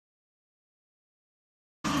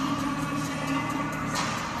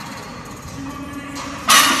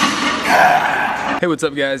Hey, what's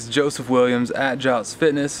up guys? Joseph Williams at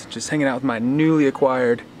jawsfit, just hanging out with my newly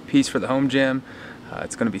acquired piece for the home gym.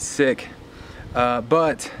 It's gonna be sick.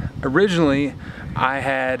 But originally I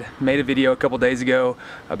had made a video a couple days ago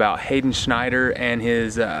about Haydn Schneider and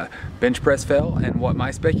his bench press fail, and what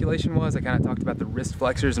my speculation was. I kind of talked about the wrist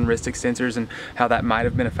flexors and wrist extensors and how that might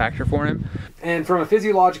have been a factor for him. And from a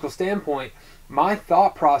physiological standpoint, my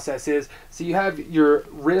thought process is, so you have your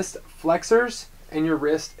wrist flexors and your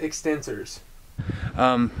wrist extensors.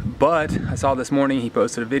 But I saw this morning he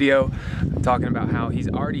posted a video talking about how he's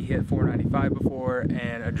already hit 495 before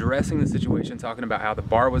and addressing the situation, talking about how the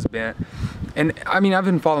bar was bent. And I mean, I've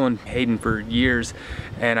been following Haydn for years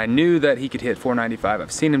and I knew that he could hit 495.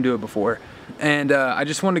 I've seen him do it before. And I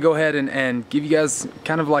just wanted to go ahead and give you guys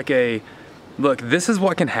kind of like a look. This is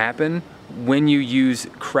what can happen when you use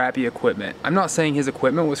crappy equipment. I'm not saying his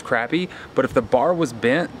equipment was crappy, but if the bar was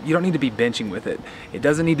bent, you don't need to be benching with it. It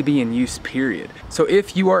doesn't need to be in use, period. So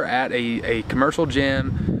if you are at a commercial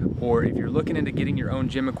gym, or if you're looking into getting your own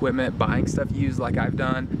gym equipment, buying stuff used like I've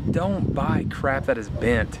done, don't buy crap that is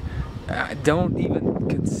bent. Don't even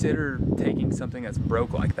consider taking something that's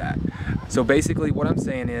broke like that. So basically what I'm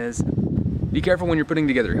saying is, be careful when you're putting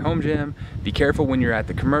together your home gym. Be careful when you're at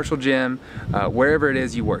the commercial gym, wherever it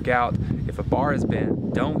is you work out. If a bar is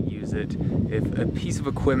bent, don't use it. If a piece of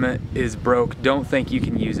equipment is broke, don't think you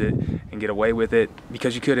can use it and get away with it,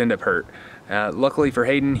 because you could end up hurt. Luckily for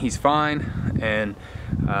Haydn, he's fine, and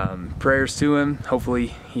prayers to him. Hopefully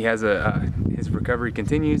he has his recovery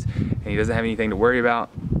continues and he doesn't have anything to worry about.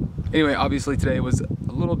 Anyway, obviously today was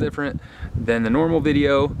a little different than the normal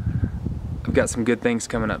video. I've got some good things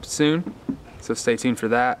coming up soon, so stay tuned for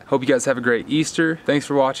that. Hope you guys have a great Easter. Thanks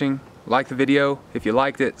for watching. Like the video if you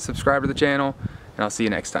liked it, subscribe to the channel, and I'll see you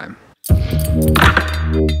next time.